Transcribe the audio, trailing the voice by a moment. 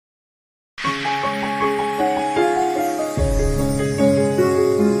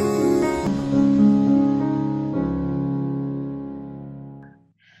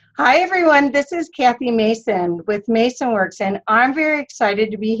Hi, everyone. This is Kathy Mason with Mason Works, and I'm very excited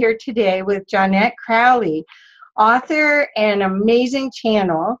to be here today with Jonette Crowley, author and amazing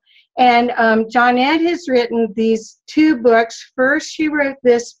channel. And Jonette has written these two books. First, she wrote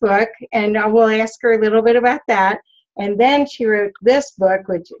this book, and I will ask her a little bit about that. And then she wrote this book,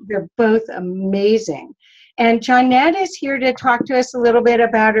 which they're both amazing. And Jonette is here to talk to us a little bit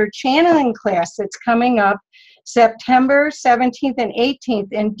about her channeling class that's coming up September 17th and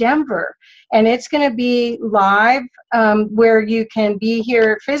 18th in Denver. And it's going to be live where you can be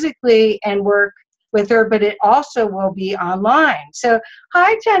here physically and work with her, but it also will be online. So,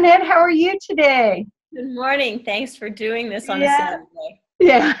 hi, Jonette. How are you today? Good morning. Thanks for doing this on a Saturday.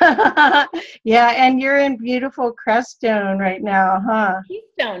 Yeah. Yeah, and you're in beautiful Crestone right now, huh?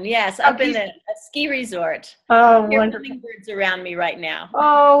 Keystone, yes, up in a ski resort. Oh, There are wonderful. hummingbirds around me right now.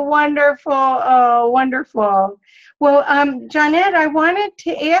 Oh, wonderful. Oh, wonderful. Well, Jonette, I wanted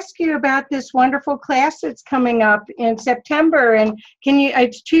to ask you about this wonderful class that's coming up in September, and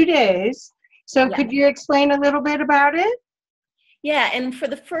it's 2 days. So Yeah. could you explain a little bit about it? Yeah, and for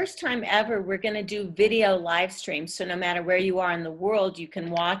the first time ever, we're going to do video live streams. So no matter where you are in the world, you can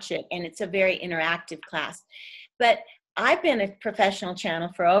watch it. And it's a very interactive class. But I've been a professional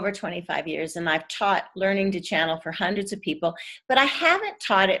channel for over 25 years, and I've taught learning to channel for hundreds of people. But I haven't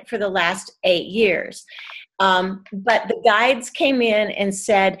taught it for the last 8 years. But the guides came in and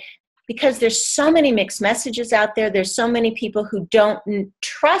said, because there's so many mixed messages out there, there's so many people who don't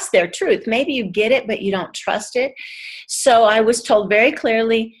trust their truth. Maybe you get it, but you don't trust it. So I was told very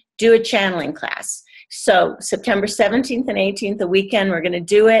clearly, do a channeling class. So September 17th and 18th, the weekend, we're going to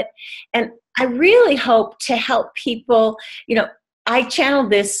do it. And I really hope to help people. I channeled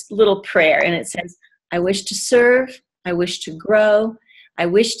this little prayer, and it says, I wish to serve, I wish to grow, I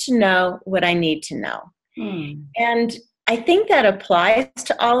wish to know what I need to know. And I think that applies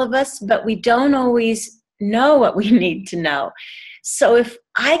to all of us, but we don't always know what we need to know. So if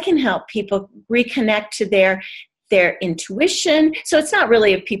I can help people reconnect to their intuition, so it's not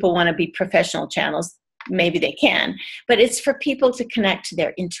really if people want to be professional channels, maybe they can, but it's for people to connect to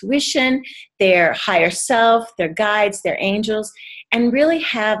their intuition, their higher self, their guides, their angels, and really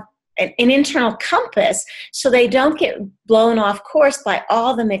have an internal compass so they don't get blown off course by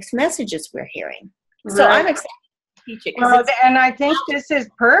all the mixed messages we're hearing. Right. So I'm excited. Well, and I think this is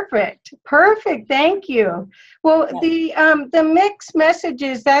perfect. Perfect. Thank you. Well, the mixed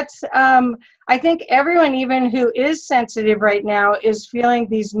messages, that's, I think everyone, even who is sensitive right now, is feeling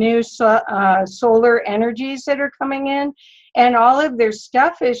these new solar energies that are coming in, and all of their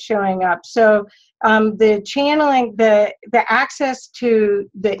stuff is showing up. So the channeling, the access to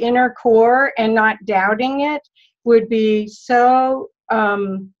the inner core and not doubting it would be so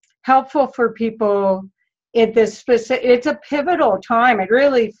helpful for people. It's a pivotal time. It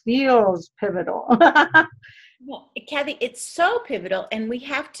really feels pivotal. Well, Kathy, it's so pivotal, and we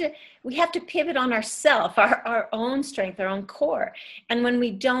have to pivot on ourselves, our own strength, our own core. And when we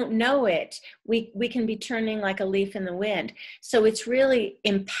don't know it, we can be turning like a leaf in the wind. So it's really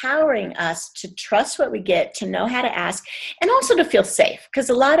empowering us to trust what we get, to know how to ask, and also to feel safe. Because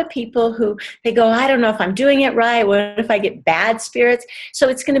a lot of people they go, I don't know if I'm doing it right. What if I get bad spirits? So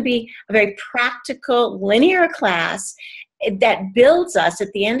it's going to be a very practical, linear class that builds us.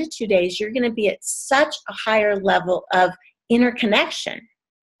 At the end of 2 days, you're going to be at such a higher level of interconnection.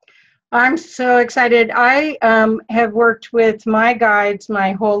 I'm so excited. I have worked with my guides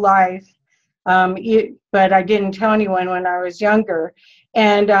my whole life, but I didn't tell anyone when I was younger.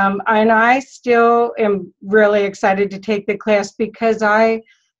 And I still am really excited to take the class because I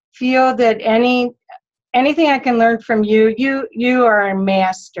feel that anything I can learn from you, you are a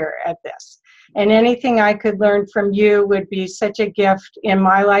master at this. And anything I could learn from you would be such a gift in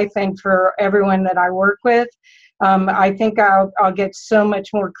my life and for everyone that I work with. I think I'll get so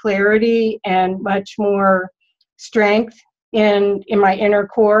much more clarity and much more strength in my inner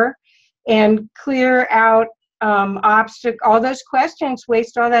core, and clear out all those questions,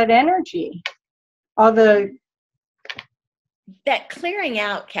 waste all that energy. That clearing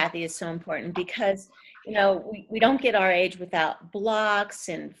out, Kathy, is so important because we don't get our age without blocks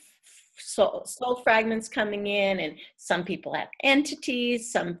and soul fragments coming in, and some people have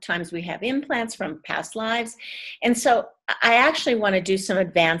entities, sometimes we have implants from past lives. And so I actually want to do some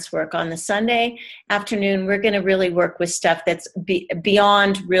advanced work on the Sunday afternoon. We're going to really work with stuff that's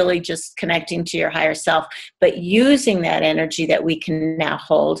beyond really just connecting to your higher self, but using that energy that we can now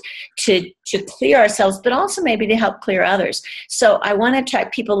hold to clear ourselves, but also maybe to help clear others. So I want to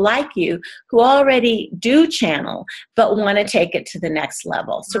attract people like you who already do channel, but want to take it to the next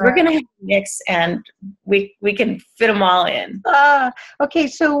level. So we're going to have a mix, and we can fit them all in. Okay,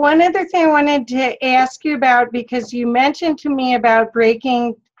 so one other thing I wanted to ask you about, because you mentioned to me about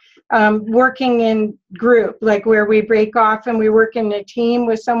working in group, like where we break off and we work in a team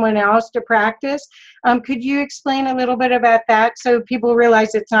with someone else to practice. Could you explain a little bit about that so people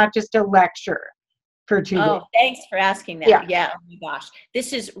realize it's not just a lecture for 2 days? Oh, thanks for asking that. Yeah, oh my gosh.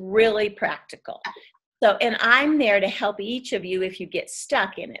 This is really practical. So, and I'm there to help each of you if you get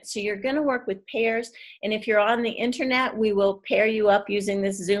stuck in it. So you're going to work with pairs. And if you're on the internet, we will pair you up using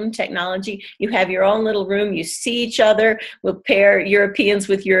this Zoom technology. You have your own little room. You see each other. We'll pair Europeans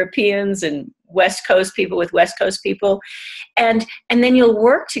with Europeans and West Coast people with West Coast people. And then you'll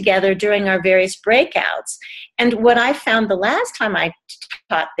work together during our various breakouts. And what I found the last time I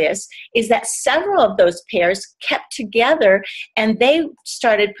taught this is that several of those pairs kept together, and they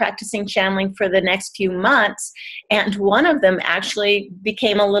started practicing channeling for the next few months. And one of them actually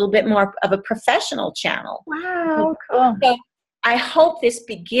became a little bit more of a professional channel. Wow, cool. So I hope this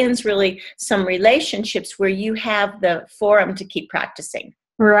begins really some relationships where you have the forum to keep practicing.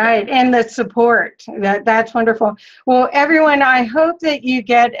 Right, and the support. That's wonderful. Well, everyone, I hope that you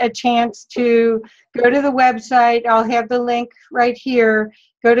get a chance to go to the website. I'll have the link right here.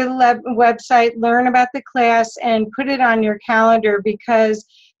 Go to the website, learn about the class, and put it on your calendar, because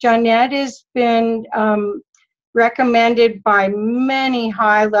Jonette has been recommended by many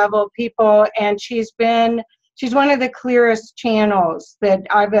high-level people, and she's one of the clearest channels that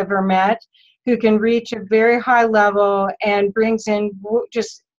I've ever met, who can reach a very high level and brings in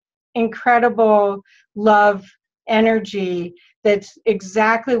just incredible love energy. That's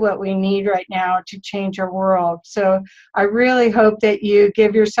exactly what we need right now to change our world. So I really hope that you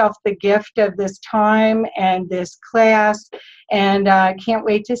give yourself the gift of this time and this class, and I can't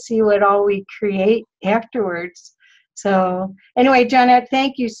wait to see what all we create afterwards. So anyway, Jonette,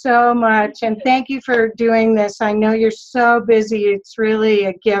 thank you so much, and thank you for doing this. I know you're so busy. It's really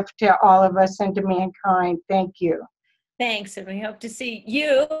a gift to all of us and to mankind. Thank you. Thanks, and we hope to see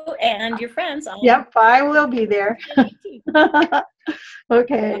you and your friends. Yep, I will be there.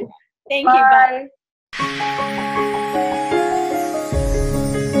 Okay. Thank you. Bye.